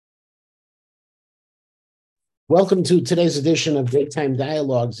Welcome to today's edition of Daytime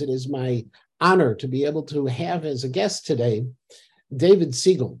Dialogues. It is my honor to be able to have as a guest today David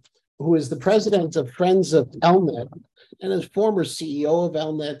Siegel, who is the president of Friends of ELNET and is former CEO of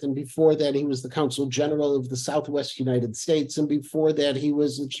ELNET. And before that, he was the Consul General of the Southwest United States. And before that, he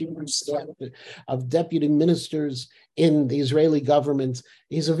was the chief of staff of deputy ministers in the Israeli government.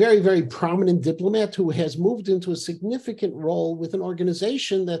 He's a very, very prominent diplomat who has moved into a significant role with an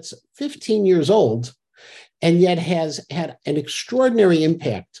organization that's 15 years old and yet has had an extraordinary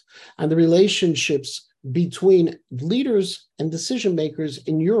impact on the relationships between leaders and decision makers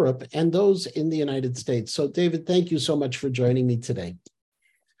in Europe and those in the United States. So, David, thank you so much for joining me today.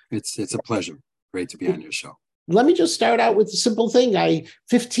 It's a pleasure. Great to be on your show. Let me just start out with a simple thing.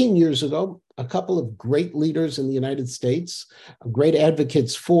 15 years ago, a couple of great leaders in the United States, great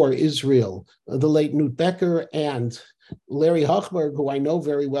advocates for Israel, the late Newt Becker and Larry Hochberg, who I know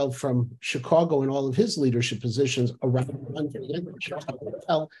very well from Chicago and all of his leadership positions around the country,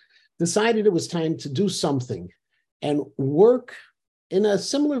 decided it was time to do something and work in a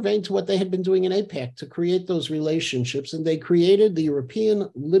similar vein to what they had been doing in AIPAC to create those relationships. And they created the European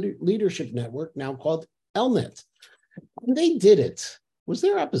Leadership Network, now called ELNET. And they did it. Was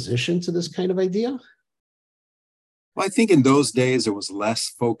there opposition to this kind of idea? Well, I think in those days, there was less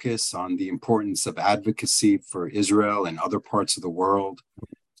focus on the importance of advocacy for Israel and other parts of the world.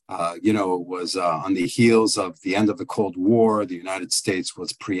 It was on the heels of the end of the Cold War. The United States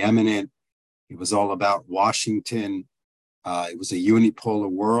was preeminent. It was all about Washington. It was a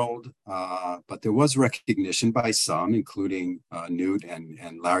unipolar world, but there was recognition by some, including Newt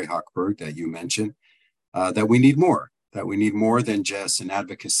and Larry Hochberg that you mentioned, that we need more than just an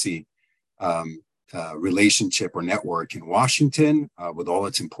advocacy relationship or network in Washington with all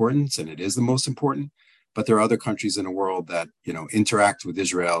its importance, and it is the most important, but there are other countries in the world that, interact with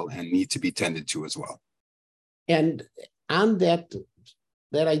Israel and need to be tended to as well. And on that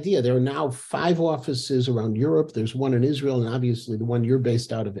idea, there are now 5 offices around Europe. There's one in Israel, and obviously the one you're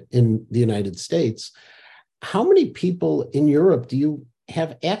based out of in the United States. How many people in Europe do you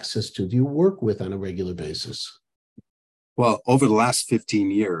have access to, do you work with on a regular basis? Well, over the last 15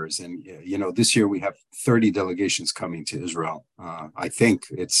 years, and this year we have 30 delegations coming to Israel. I think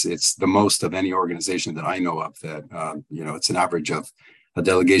it's the most of any organization that I know of that, it's an average of a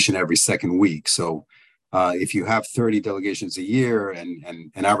delegation every second week. So if you have 30 delegations a year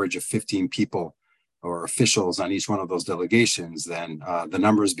and an average of 15 people or officials on each one of those delegations, then the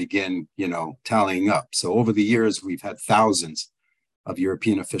numbers begin, tallying up. So over the years, we've had thousands of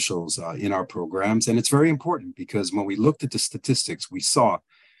European officials in our programs. And it's very important because when we looked at the statistics, we saw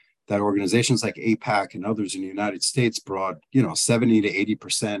that organizations like AIPAC and others in the United States brought, 70 to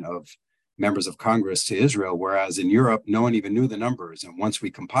 80% of members of Congress to Israel, whereas in Europe, no one even knew the numbers. And once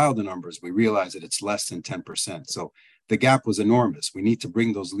we compiled the numbers, we realized that it's less than 10%. So the gap was enormous. We need to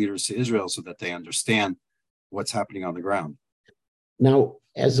bring those leaders to Israel so that they understand what's happening on the ground. Now,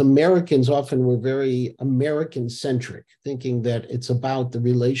 as Americans, often we're very American-centric, thinking that it's about the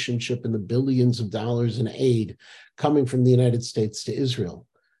relationship and the billions of dollars in aid coming from the United States to Israel.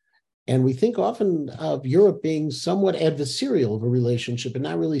 And we think often of Europe being somewhat adversarial of a relationship and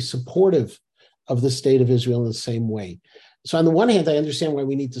not really supportive of the state of Israel in the same way. So on the one hand, I understand why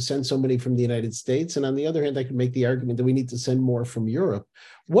we need to send so many from the United States. And on the other hand, I can make the argument that we need to send more from Europe.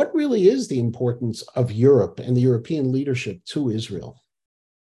 What really is the importance of Europe and the European leadership to Israel?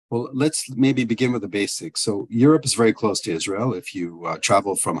 Well, let's maybe begin with the basics. So Europe is very close to Israel. If you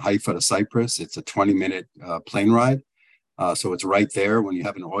travel from Haifa to Cyprus, it's a 20-minute plane ride. So it's right there. When you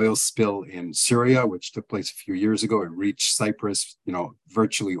have an oil spill in Syria, which took place a few years ago, it reached Cyprus,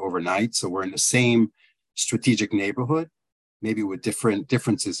 virtually overnight. So we're in the same strategic neighborhood, maybe with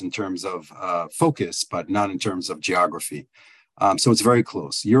differences in terms of focus, but not in terms of geography. So it's very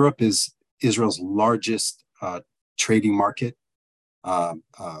close. Europe is Israel's largest trading market.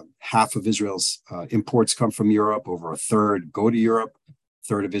 Half of Israel's imports come from Europe. Over a third go to Europe. A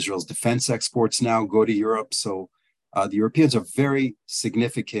third of Israel's defense exports now go to Europe. So the Europeans are very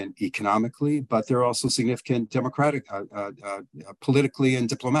significant economically, but they're also significant politically and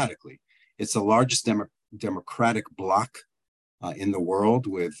diplomatically. It's the largest democratic bloc in the world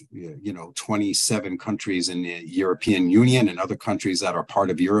with 27 countries in the European Union and other countries that are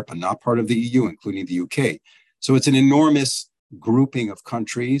part of Europe and not part of the EU, including the UK. So it's an enormous grouping of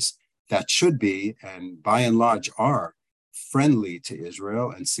countries that should be, and by and large are, friendly to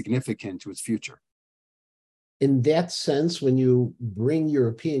Israel and significant to its future. In that sense, when you bring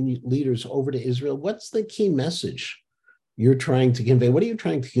European leaders over to Israel, what's the key message you're trying to convey? What are you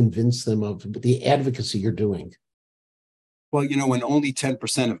trying to convince them of the advocacy you're doing? Well, when only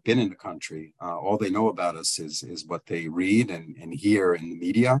 10% have been in the country, all they know about us is what they read and hear in the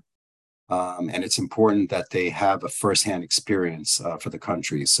media. And it's important that they have a firsthand experience for the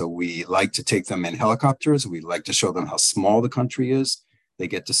country. So we like to take them in helicopters. We like to show them how small the country is. They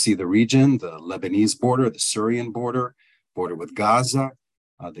get to see the region, the Lebanese border, the Syrian border with Gaza.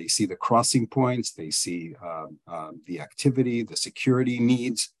 They see the crossing points. They see the activity, the security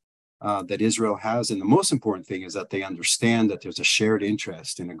needs that Israel has. And the most important thing is that they understand that there's a shared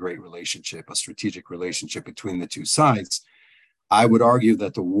interest in a great relationship, a strategic relationship between the two sides. I would argue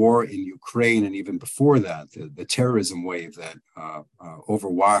that the war in Ukraine, and even before that, the terrorism wave that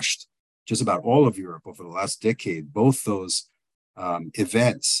overwashed just about all of Europe over the last decade, both those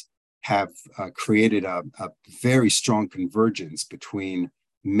events have created a very strong convergence between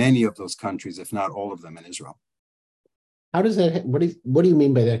many of those countries, if not all of them, in Israel. How does that, what do you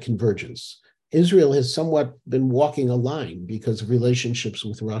mean by that convergence? Israel has somewhat been walking a line because of relationships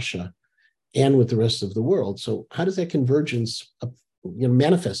with Russia and with the rest of the world. So how does that convergence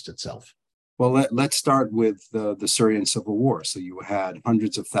manifest itself? Well, let's start with the Syrian civil war. So you had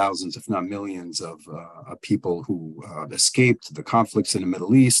hundreds of thousands, if not millions, of people who escaped the conflicts in the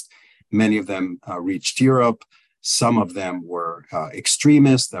Middle East. Many of them reached Europe. Some of them were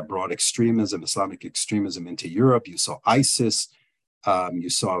extremists that brought extremism, Islamic extremism, into Europe. You saw ISIS. You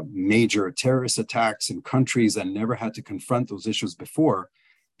saw major terrorist attacks in countries that never had to confront those issues before,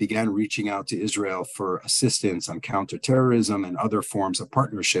 began reaching out to Israel for assistance on counterterrorism and other forms of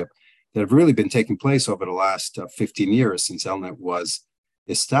partnership that have really been taking place over the last 15 years since ELNET was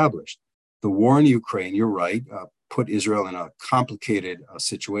established. The war in Ukraine, you're right, put Israel in a complicated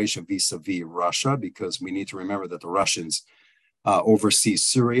situation vis-a-vis Russia, because we need to remember that the Russians oversee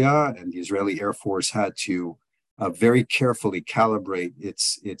Syria, and the Israeli Air Force had to very carefully calibrate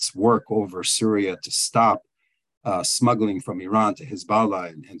its work over Syria to stop smuggling from Iran to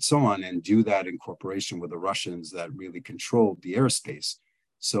Hezbollah and so on, and do that in cooperation with the Russians that really controlled the airspace.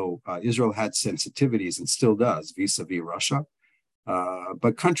 So Israel had sensitivities and still does vis-a-vis Russia.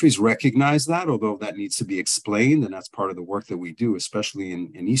 But countries recognize that, although that needs to be explained, and that's part of the work that we do, especially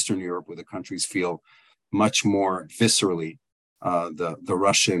in Eastern Europe, where the countries feel much more viscerally the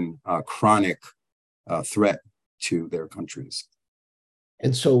Russian chronic threat to their countries.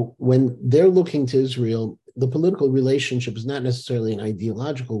 And so when they're looking to Israel, the political relationship is not necessarily an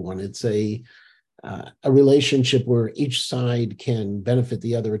ideological one. It's a relationship where each side can benefit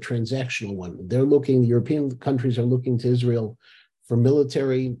the other, a transactional one. The European countries are looking to Israel for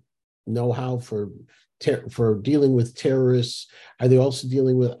military know-how, for dealing with terrorists. Are they also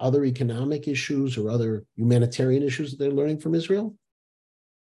dealing with other economic issues or other humanitarian issues that they're learning from Israel?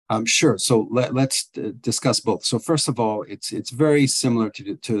 Sure. So let's discuss both. So first of all, it's very similar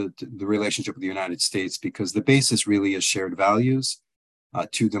to the relationship with the United States, because the basis really is shared values,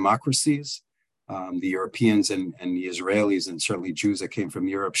 two democracies. The Europeans and the Israelis, and certainly Jews that came from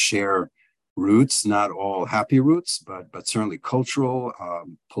Europe, share roots, not all happy roots, but certainly cultural,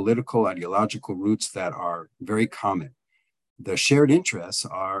 political, ideological roots that are very common. The shared interests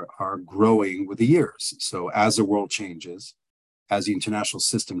are growing with the years. So as the world changes, as the international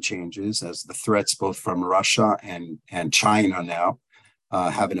system changes, as the threats both from Russia and China now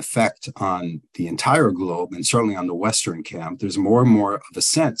have an effect on the entire globe, and certainly on the Western camp, there's more and more of a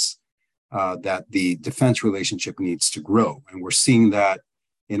sense that the defense relationship needs to grow. And we're seeing that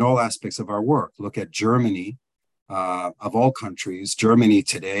in all aspects of our work. Look at Germany, of all countries. Germany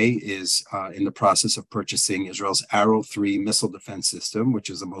today is in the process of purchasing Israel's Arrow 3 missile defense system, which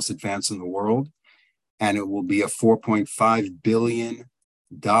is the most advanced in the world. And it will be a $4.5 billion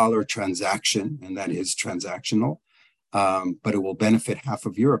transaction, and that is transactional. But it will benefit half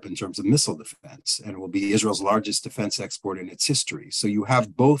of Europe in terms of missile defense, and it will be Israel's largest defense export in its history. So you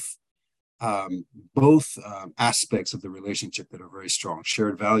have both aspects of the relationship that are very strong: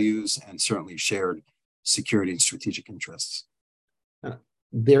 shared values and certainly shared security and strategic interests.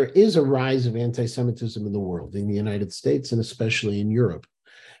 There is a rise of anti-Semitism in the world, in the United States and especially in Europe.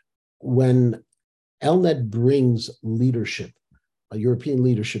 When ELNET brings leadership, a European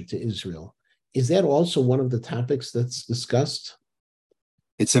leadership, to Israel, is that also one of the topics that's discussed?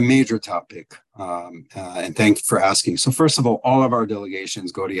 It's a major topic, and thank you for asking. So first of all of our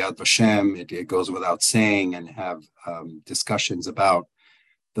delegations go to Yad Vashem, it goes without saying, and have discussions about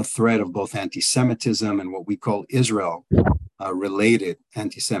the threat of both anti-Semitism and what we call Israel-related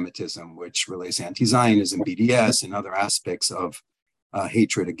anti-Semitism, which relates to anti-Zionism, BDS, and other aspects of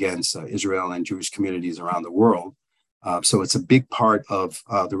hatred against Israel and Jewish communities around the world. So it's a big part of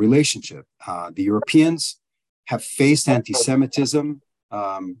the relationship. The Europeans have faced anti-Semitism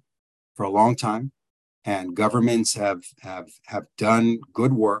for a long time. and governments have done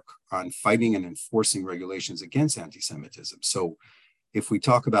good work on fighting and enforcing regulations against anti-Semitism. So if we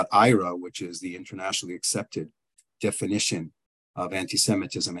talk about IRA, which is the internationally accepted definition of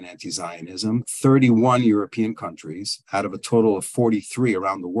anti-Semitism and anti-Zionism, 31 European countries out of a total of 43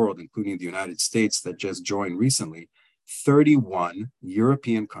 around the world, including the United States that just joined recently, 31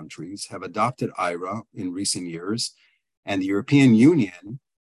 European countries have adopted IRA in recent years. And the European Union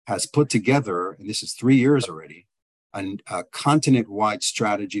has put together, and this is 3 years already, a continent-wide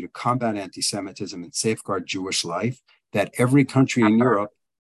strategy to combat anti-Semitism and safeguard Jewish life that every country in Europe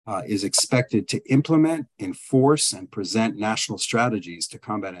is expected to implement, enforce, and present national strategies to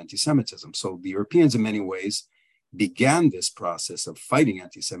combat anti-Semitism. So the Europeans, in many ways, began this process of fighting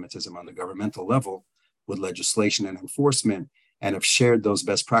anti-Semitism on the governmental level with legislation and enforcement, and have shared those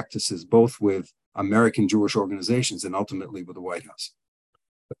best practices both with American Jewish organizations and ultimately with the White House.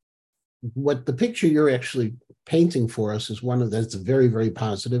 What the picture you're actually painting for us is one that's very, very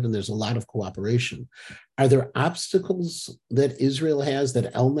positive, and there's a lot of cooperation. Are there obstacles that Israel has,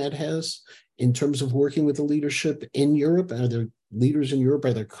 that ELNET has, in terms of working with the leadership in Europe? Are there leaders in Europe,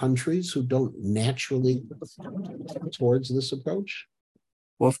 are there countries who don't naturally towards this approach?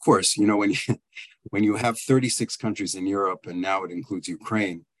 Well, of course, when you have 36 countries in Europe, and now it includes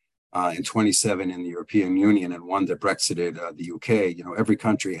Ukraine, and 27 in the European Union, and one that Brexited the UK, every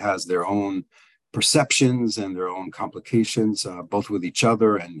country has their own perceptions and their own complications, both with each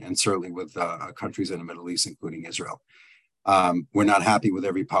other and certainly with countries in the Middle East, including Israel. We're not happy with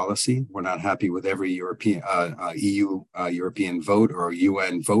every policy. We're not happy with every European EU European vote or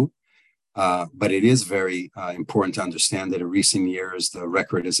UN vote. But it is very important to understand that in recent years, the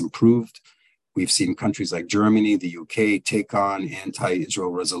record has improved. We've seen countries like Germany, the UK take on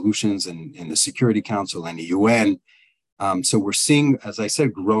anti-Israel resolutions in the Security Council and the UN. So we're seeing, as I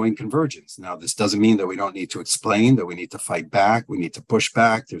said, growing convergence. Now, this doesn't mean that we don't need to explain, that we need to fight back, we need to push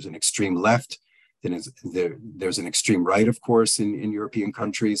back. There's an extreme left, then there's an extreme right, of course, in European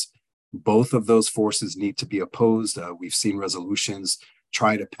countries. Both of those forces need to be opposed. We've seen resolutions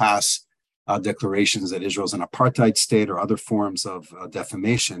try to pass declarations that Israel's an apartheid state or other forms of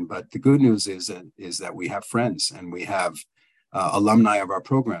defamation. But the good news is that we have friends, and we have alumni of our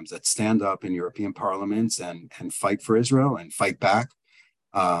programs that stand up in European parliaments and fight for Israel and fight back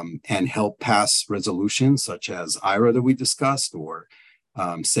and help pass resolutions such as IRA that we discussed, or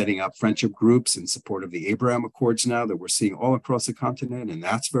setting up friendship groups in support of the Abraham Accords now that we're seeing all across the continent. And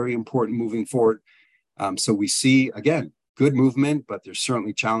that's very important moving forward. So we see, again, good movement, but there's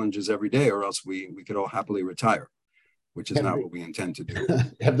certainly challenges every day, or else we could all happily retire, which is not what we intend to do.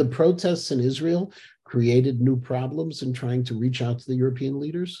 Have the protests in Israel created new problems in trying to reach out to the European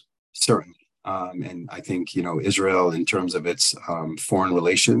leaders? Certainly. And I think, Israel, in terms of its foreign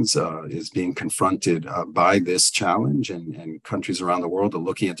relations, is being confronted by this challenge, and countries around the world are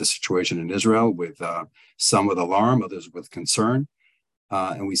looking at the situation in Israel with some with alarm, others with concern.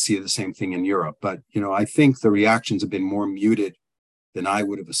 And we see the same thing in Europe. But, I think the reactions have been more muted than I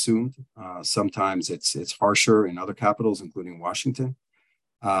would have assumed. Sometimes it's harsher in other capitals, including Washington.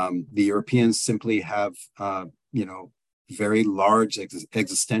 The Europeans simply have, very large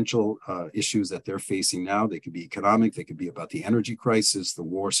existential issues that they're facing now. They could be economic. They could be about the energy crisis. The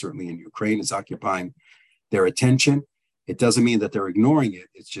war, certainly in Ukraine, is occupying their attention. It doesn't mean that they're ignoring it.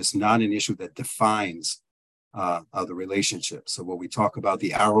 It's just not an issue that defines the relationship. So when we talk about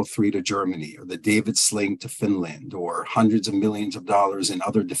the Arrow 3 to Germany, or the David Sling to Finland, or hundreds of millions of dollars in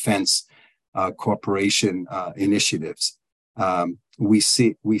other defense corporation initiatives, we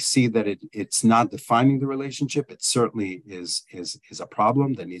see that it's not defining the relationship. It certainly is a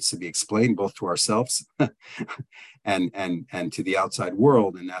problem that needs to be explained both to ourselves and to the outside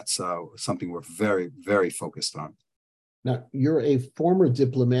world, and that's something we're very, very focused on. Now, you're a former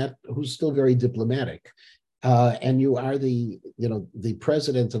diplomat who's still very diplomatic. And you are the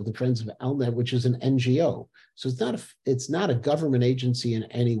president of the Friends of ELNET, which is an NGO. So it's not a government agency in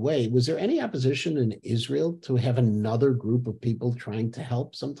any way. Was there any opposition in Israel to have another group of people trying to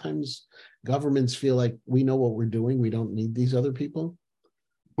help? Sometimes governments feel like we know what we're doing. We don't need these other people.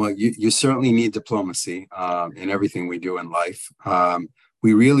 Well, you certainly need diplomacy in everything we do in life.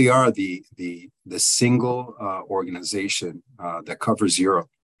 We really are the single organization that covers Europe.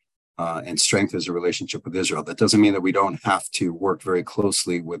 And strengthens a relationship with Israel. That doesn't mean that we don't have to work very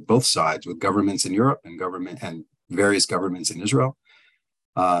closely with both sides, with governments in Europe and various governments in Israel,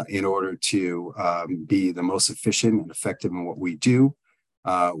 in order to be the most efficient and effective in what we do.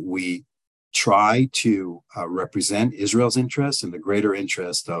 We try to represent Israel's interests and the greater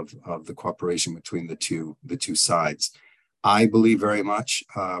interest of the cooperation between the two sides. I believe very much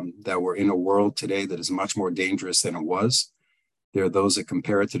that we're in a world today that is much more dangerous than it was. There are those that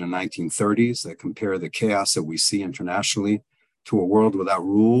compare it to the 1930s, that compare the chaos that we see internationally to a world without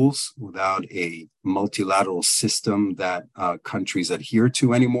rules, without a multilateral system that countries adhere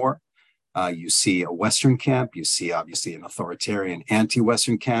to anymore. You see a Western camp, you see obviously an authoritarian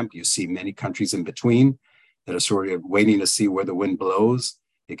anti-Western camp, you see many countries in between that are sort of waiting to see where the wind blows.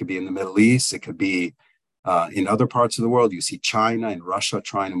 It could be in the Middle East, it could be in other parts of the world. You see China and Russia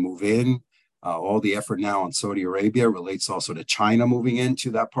trying to move in. All the effort now on Saudi Arabia relates also to China moving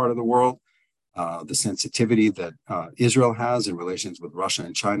into that part of the world. The sensitivity that Israel has in relations with Russia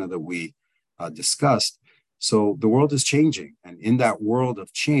and China that we discussed. So the world is changing. And in that world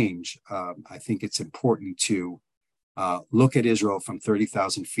of change, I think it's important to look at Israel from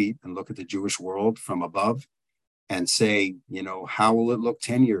 30,000 feet and look at the Jewish world from above and say, you know, how will it look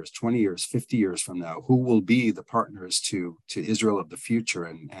 10 years, 20 years, 50 years from now? Who will be the partners to Israel of the future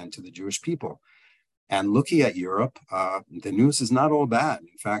and to the Jewish people? And looking at Europe, the news is not all bad.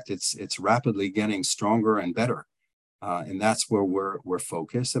 In fact, it's rapidly getting stronger and better. And that's where we're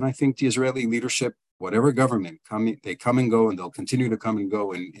focused. And I think the Israeli leadership, whatever government they come and go, and they'll continue to come and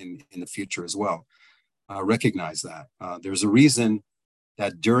go in the future as well. Recognize that. There's a reason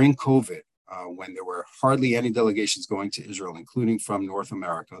that during COVID, when there were hardly any delegations going to Israel, including from North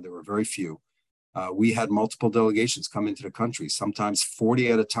America, there were very few. We had multiple delegations come into the country, sometimes 40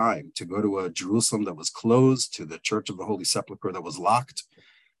 at a time, to go to a Jerusalem that was closed, to the Church of the Holy Sepulchre that was locked.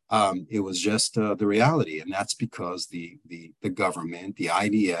 It was just the reality. And that's because the government, the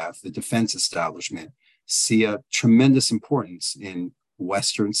IDF, the defense establishment see a tremendous importance in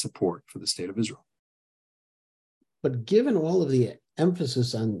Western support for the state of Israel. But given all of the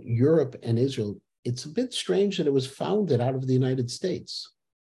emphasis on Europe and Israel, it's a bit strange that it was founded out of the United States.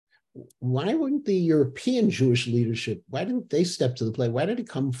 Why wouldn't the European Jewish leadership, why didn't they step to the plate? Why did it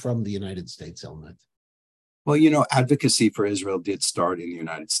come from the United States, ELNET? Well, you know, advocacy for Israel did start in the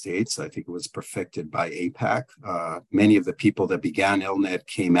United States. I think it was perfected by AIPAC. Many of the people that began ELNET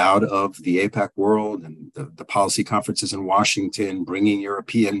came out of the AIPAC world and the policy conferences in Washington, bringing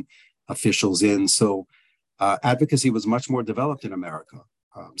European officials in. So advocacy was much more developed in America.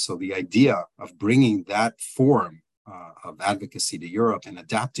 So the idea of bringing that form of advocacy to Europe and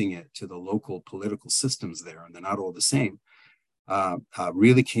adapting it to the local political systems there, and they're not all the same,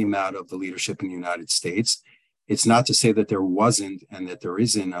 really came out of the leadership in the United States. It's not to say that there wasn't and that there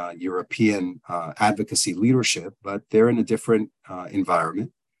isn't European advocacy leadership, but they're in a different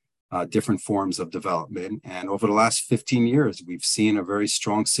environment, different forms of development. And over the last 15 years, we've seen a very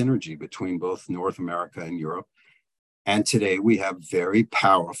strong synergy between both North America and Europe. And today we have very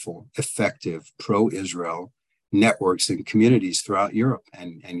powerful, effective, pro-Israel networks and communities throughout Europe.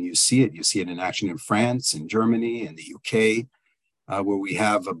 And you see it in action in France, in Germany, in the UK, where we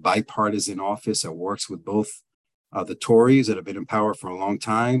have a bipartisan office that works with both the Tories that have been in power for a long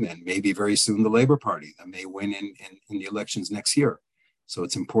time, and maybe very soon the Labour Party that may win in the elections next year. So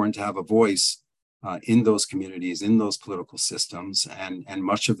it's important to have a voice in those communities, in those political systems. And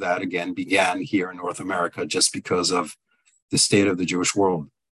much of that, again, began here in North America just because of the state of the Jewish world.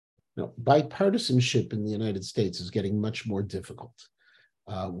 No, bipartisanship in the United States is getting much more difficult.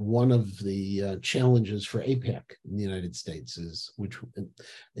 One of the challenges for AIPAC in the United States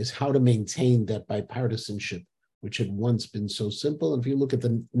is how to maintain that bipartisanship, which had once been so simple. And if you look at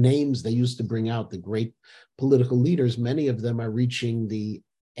the names they used to bring out, the great political leaders, many of them are reaching the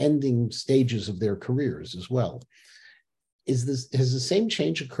ending stages of their careers as well. Has the same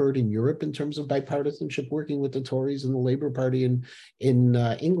change occurred in Europe in terms of bipartisanship, working with the Tories and the Labour Party in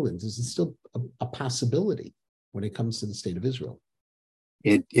England? Is it still a possibility when it comes to the state of Israel?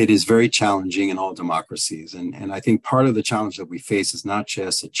 It is very challenging in all democracies. And I think part of the challenge that we face is not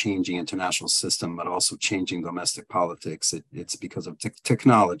just a changing international system, but also changing domestic politics. It's because of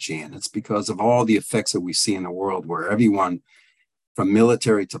technology, and it's because of all the effects that we see in the world where everyone, from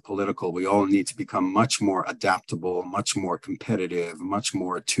military to political, we all need to become much more adaptable, much more competitive, much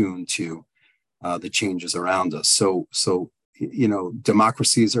more attuned to the changes around us. So, you know,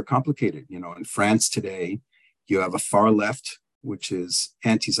 democracies are complicated. You know, in France today, you have a far left, which is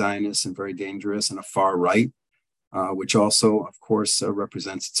anti-Zionist and very dangerous, and a far right, which also, of course,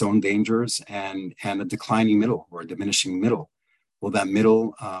 represents its own dangers, and a declining middle or a diminishing middle. Will that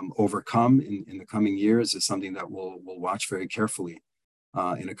middle overcome in the coming years is something that we'll watch very carefully.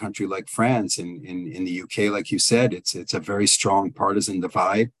 In a country like France, in the UK, like you said, it's a very strong partisan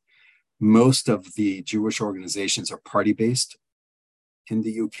divide. Most of the Jewish organizations are party-based. In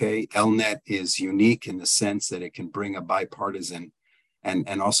the UK, ELNET is unique in the sense that it can bring a bipartisan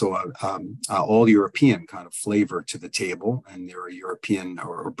and also all European kind of flavor to the table. And there are European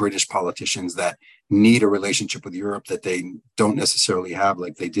or British politicians that need a relationship with Europe that they don't necessarily have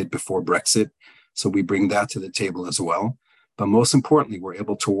like they did before Brexit. So we bring that to the table as well. But most importantly, we're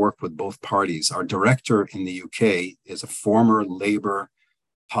able to work with both parties. Our director in the UK is a former Labour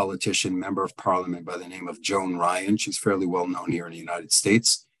politician, member of parliament by the name of Joan Ryan. She's fairly well known here in the United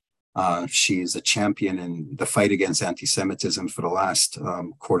States. She's a champion in the fight against anti-Semitism for the last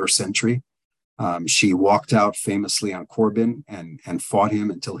quarter century. She walked out famously on Corbyn and fought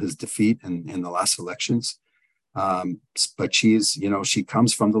him until his defeat in the last elections. But she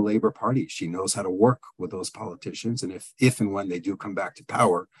comes from the Labour Party. She knows how to work with those politicians. And if and when they do come back to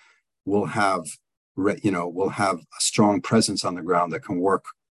power, we'll have a strong presence on the ground that can work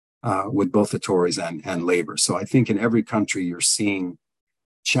with both the Tories and Labour. So I think in every country you're seeing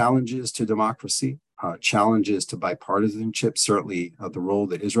challenges to democracy, challenges to bipartisanship, certainly the role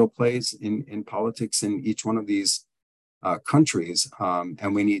that Israel plays in politics in each one of these countries.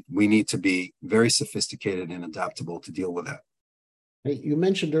 And we need to be very sophisticated and adaptable to deal with that. You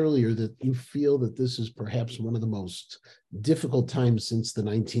mentioned earlier that you feel that this is perhaps one of the most difficult times since the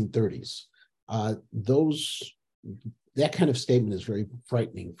 1930s. That kind of statement is very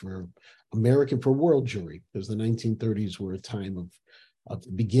frightening for world Jewry, because the 1930s were a time of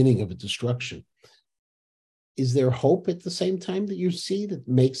the beginning of a destruction. Is there hope at the same time that you see that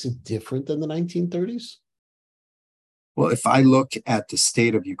makes it different than the 1930s? Well, if I look at the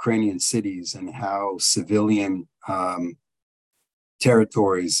state of Ukrainian cities and how civilian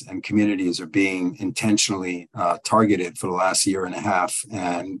territories and communities are being intentionally targeted for the last year and a half,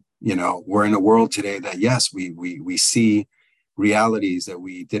 and we're in a world today that, yes, we see realities that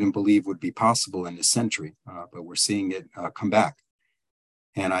we didn't believe would be possible in this century, but we're seeing it come back.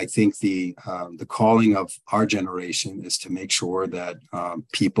 And I think the calling of our generation is to make sure that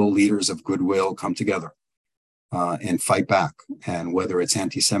leaders of goodwill, come together and fight back. And whether it's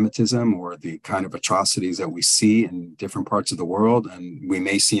anti-Semitism or the kind of atrocities that we see in different parts of the world, and we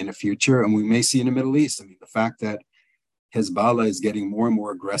may see in the future, and we may see in the Middle East. I mean, the fact that Hezbollah is getting more and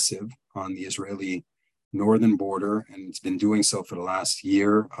more aggressive on the Israeli northern border, and it's been doing so for the last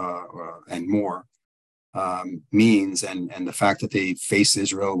year and more, means, and the fact that they face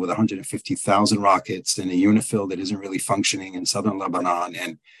Israel with 150,000 rockets and a UNIFIL that isn't really functioning in southern Lebanon.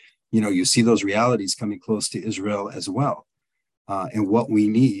 And, you see those realities coming close to Israel as well. And what we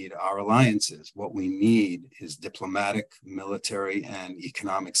need are alliances. What we need is diplomatic, military, and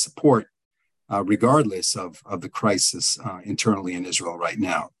economic support, regardless of the crisis internally in Israel right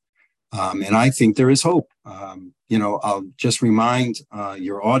now. And I think there is hope. I'll just remind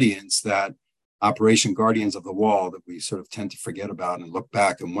your audience that Operation Guardians of the Wall, that we sort of tend to forget about and look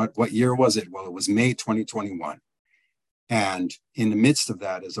back. And what year was it? Well, it was May 2021. And in the midst of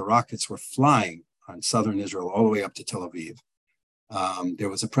that, as the rockets were flying on southern Israel all the way up to Tel Aviv, there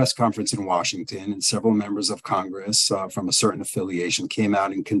was a press conference in Washington, and several members of Congress from a certain affiliation came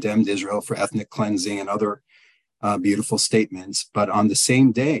out and condemned Israel for ethnic cleansing and other beautiful statements. But on the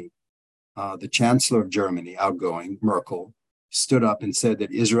same day, the Chancellor of Germany, outgoing, Merkel, stood up and said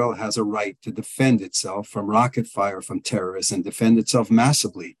that Israel has a right to defend itself from rocket fire from terrorists and defend itself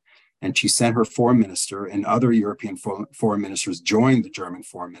massively. And she sent her foreign minister, and other European foreign ministers joined the German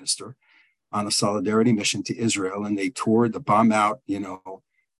foreign minister on a solidarity mission to Israel. And they toured the bomb out,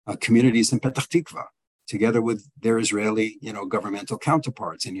 communities in Petah Tikva, together with their Israeli, governmental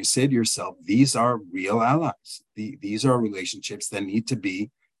counterparts. And you say to yourself, these are real allies. These are relationships that need to be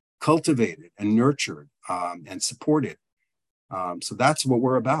cultivated and nurtured and supported. So that's what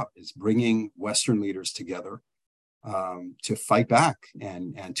we're about, is bringing Western leaders together to fight back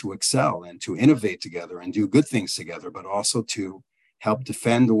and to excel and to innovate together and do good things together, but also to help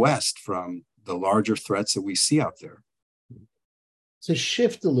defend the West from the larger threats that we see out there. To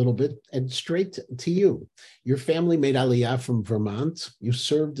shift a little bit and straight to you. Your family made Aliyah from Vermont. You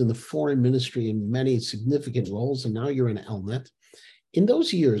served in the foreign ministry in many significant roles, and now you're in ELNET. In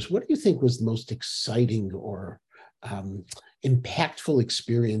those years, what do you think was the most exciting or impactful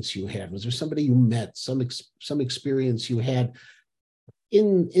experience you had? Was there somebody you met, some experience you had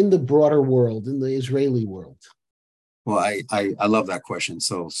in the broader world, in the Israeli world? Well, I love that question.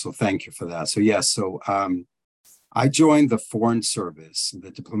 So thank you for that. So yes, I joined the foreign service,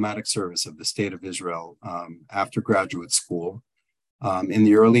 the diplomatic service of the state of Israel after graduate school in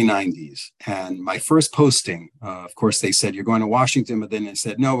the early 90s. And my first posting, of course, they said, you're going to Washington, but then they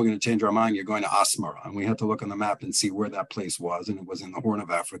said, no, we're going to change our mind. You're going to Asmara. And we had to look on the map and see where that place was. And it was in the Horn of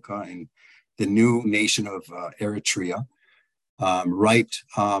Africa, in the new nation of Eritrea, right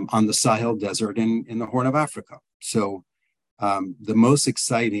on the Sahel Desert in the Horn of Africa. So The most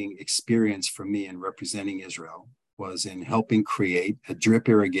exciting experience for me in representing Israel was in helping create a drip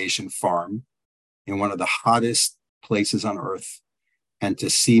irrigation farm in one of the hottest places on earth, and to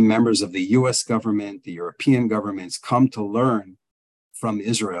see members of the US government, the European governments come to learn from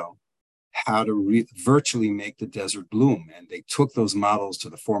Israel how to virtually make the desert bloom. And they took those models to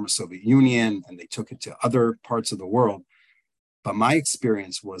the former Soviet Union and they took it to other parts of the world. But my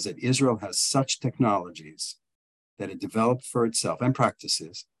experience was that Israel has such technologies that it developed for itself and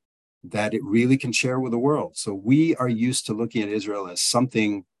practices that it really can share with the world. So we are used to looking at Israel as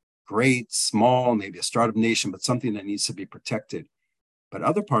something great, small, maybe a startup nation, but something that needs to be protected. But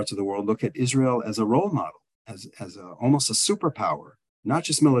other parts of the world look at Israel as a role model, as almost a superpower, not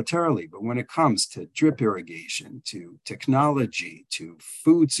just militarily, but when it comes to drip irrigation, to technology, to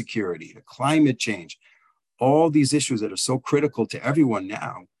food security, to climate change, all these issues that are so critical to everyone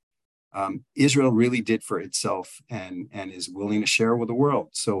now, Israel really did for itself and is willing to share with the world.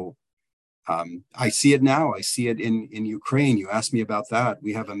 So I see it now. I see it in Ukraine. You asked me about that.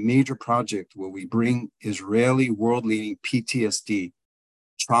 We have a major project where we bring Israeli world-leading PTSD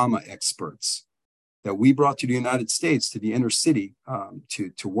trauma experts that we brought to the United States, to the inner city,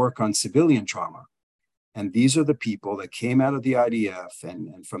 to work on civilian trauma. And these are the people that came out of the IDF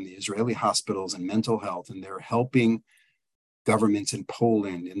and from the Israeli hospitals and mental health, and they're helping governments in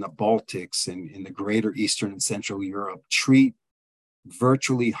Poland, in the Baltics, and in the greater Eastern and Central Europe treat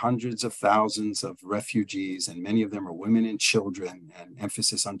virtually hundreds of thousands of refugees, and many of them are women and children, and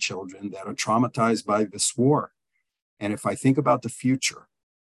emphasis on children that are traumatized by this war. And if I think about the future,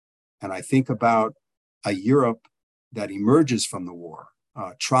 and I think about a Europe that emerges from the war,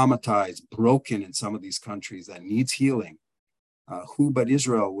 traumatized, broken in some of these countries, that needs healing, who but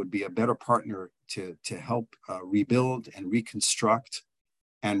Israel would be a better partner to help rebuild and reconstruct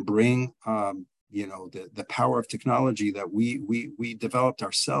and bring the power of technology that we developed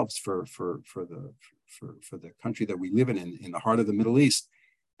ourselves for the country that we live in the heart of the Middle East,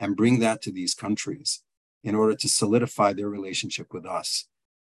 and bring that to these countries in order to solidify their relationship with us.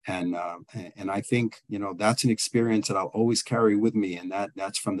 And I think, that's an experience that I'll always carry with me. And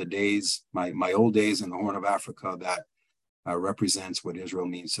that's from the days, my old days in the Horn of Africa, that represents what Israel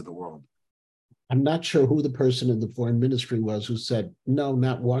means to the world. I'm not sure who the person in the foreign ministry was who said, no,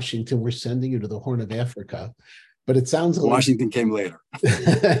 not Washington, we're sending you to the Horn of Africa. But it sounds like Washington came later.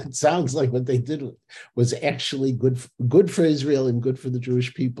 It sounds like what they did was actually good for Israel and good for the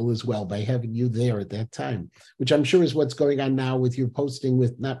Jewish people as well, by having you there at that time, which I'm sure is what's going on now with your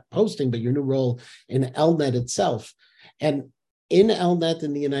not posting, but your new role in ELNET itself. And in ELNET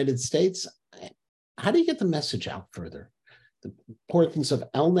in the United States, how do you get the message out further? The importance of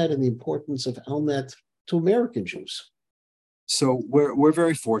ELNET and the importance of ELNET to American Jews. So we're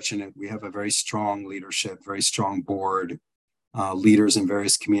very fortunate. We have a very strong leadership, very strong board, leaders in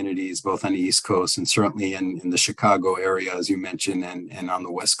various communities, both on the East Coast and certainly in the Chicago area, as you mentioned, and on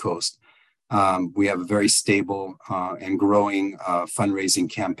the West Coast. We have a very stable and growing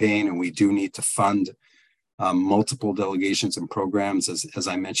fundraising campaign, and we do need to fund multiple delegations and programs, as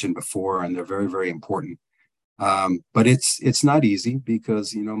I mentioned before, and they're very, very important. But it's not easy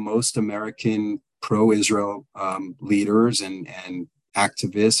because, most American pro-Israel leaders and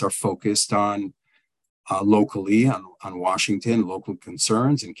activists are focused on locally, on Washington, local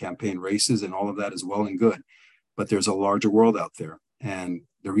concerns and campaign races, and all of that is well and good. But there's a larger world out there. And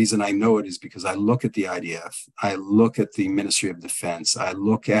the reason I know it is because I look at the IDF, I look at the Ministry of Defense, I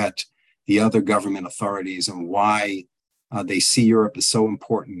look at the other government authorities and why they see Europe as so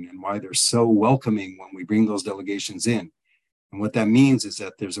important and why they're so welcoming when we bring those delegations in. And what that means is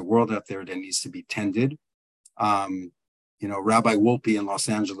that there's a world out there that needs to be tended. Rabbi Wolpe in Los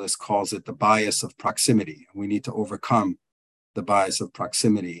Angeles calls it the bias of proximity. We need to overcome the bias of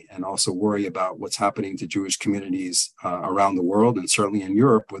proximity and also worry about what's happening to Jewish communities around the world, and certainly in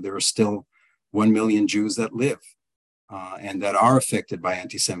Europe, where there are still 1 million Jews that live and that are affected by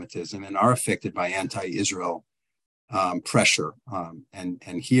anti-Semitism and are affected by anti-Israel pressure.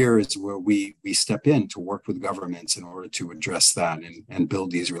 And here is where we step in to work with governments in order to address that and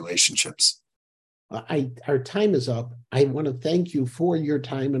build these relationships. Our time is up. I want to thank you for your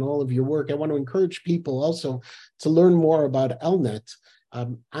time and all of your work. I want to encourage people also to learn more about ELNET.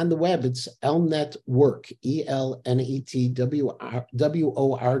 On the web, it's ELNETwork,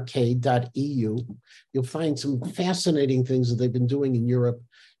 ELNETWORK.EU. You'll find some fascinating things that they've been doing in Europe,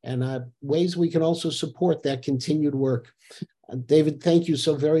 and ways we can also support that continued work. David, thank you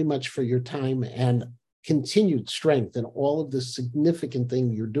so very much for your time and continued strength in all of the significant thing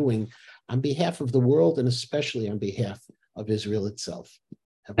you're doing on behalf of the world and especially on behalf of Israel itself.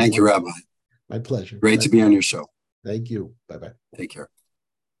 Thank you, Rabbi. My pleasure. Great to be on your show. Thank you. Bye-bye. Take care.